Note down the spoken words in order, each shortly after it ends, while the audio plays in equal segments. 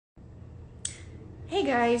Hey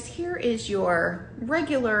guys, here is your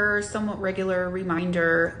somewhat regular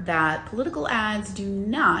reminder that political ads do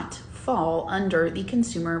not fall under the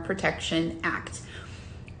Consumer Protection Act.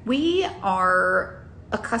 We are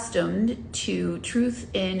accustomed to truth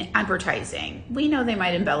in advertising. We know they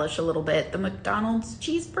might embellish a little bit. The McDonald's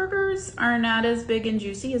cheeseburgers are not as big and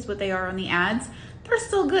juicy as what they are on the ads. They're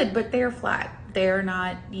still good, but they're flat. They're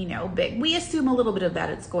not, big. We assume a little bit of that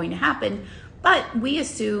it's going to happen, but we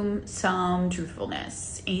assume some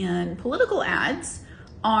truthfulness. And political ads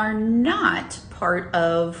are not part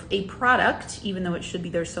of a product, even though it should be.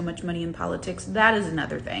 There's so much money in politics. That is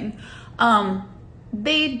another thing.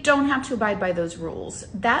 They don't have to abide by those rules.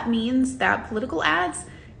 That means that political ads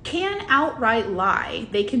can outright lie.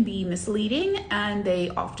 They can be misleading, and they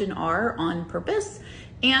often are on purpose.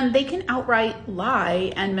 And they can outright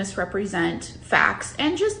lie and misrepresent facts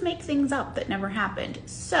and just make things up that never happened.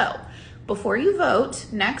 So before you vote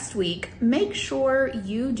next week, make sure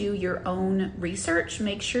you do your own research.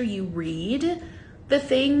 Make sure you read the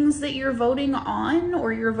things that you're voting on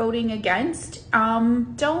or you're voting against.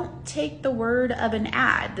 Don't take the word of an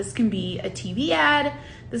ad. This can be a TV ad.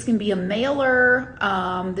 This can be a mailer.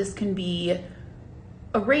 This can be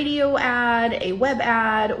a radio ad, a web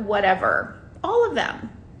ad, whatever. All of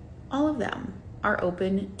them are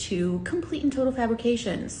open to complete and total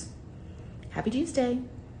fabrications. Happy Tuesday.